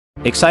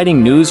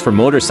Exciting news for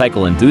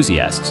motorcycle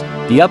enthusiasts.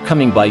 The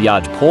upcoming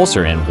Bajaj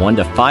Pulsar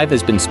N125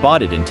 has been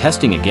spotted in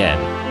testing again,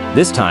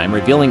 this time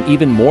revealing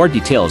even more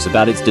details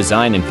about its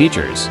design and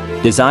features.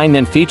 Design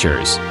and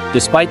features.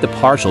 Despite the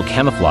partial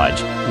camouflage,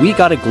 we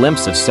got a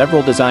glimpse of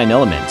several design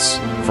elements.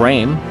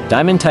 Frame,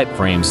 diamond-type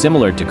frame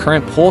similar to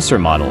current Pulsar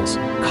models.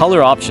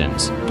 Color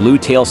options. Blue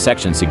tail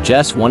section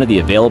suggests one of the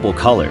available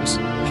colors.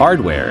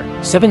 Hardware,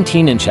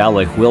 17-inch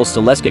alloy wheels,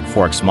 telescopic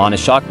forks,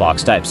 monoshock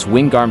box type,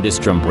 swing arm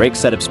disc drum brake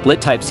setup, split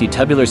type C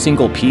tubular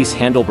single-piece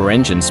handlebar.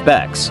 Engine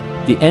specs.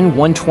 The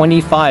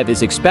N125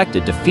 is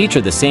expected to feature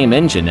the same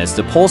engine as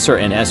the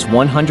Pulsar NS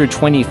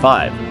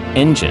 125.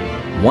 Engine,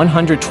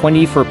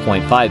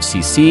 124.5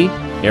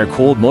 cc,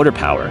 air-cooled motor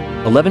power,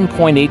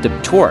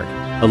 11.8 torque,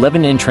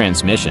 11-inch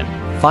transmission,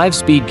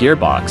 5-speed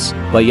gearbox.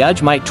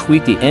 Bajaj might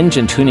tweak the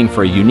engine tuning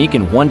for a unique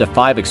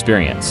N125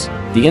 experience.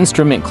 The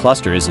instrument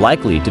cluster is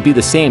likely to be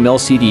the same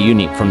LCD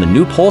unit from the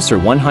new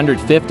Pulsar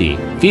 150,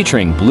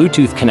 featuring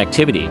Bluetooth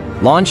connectivity.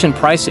 Launch and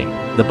pricing.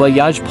 The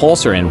Bajaj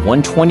Pulsar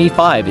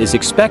N125 is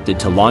expected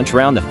to launch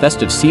around the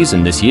festive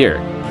season this year.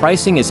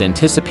 Pricing is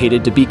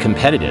anticipated to be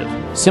competitive,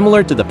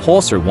 similar to the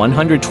Pulsar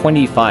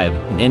 125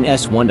 and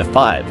NS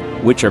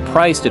 125, which are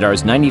priced at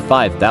Rs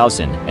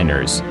 95,000 and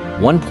Rs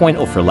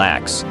 1.0 for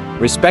lakhs,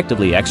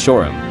 respectively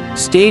ex-showroom.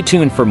 Stay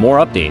tuned for more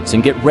updates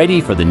and get ready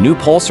for the new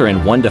Pulsar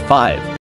N125.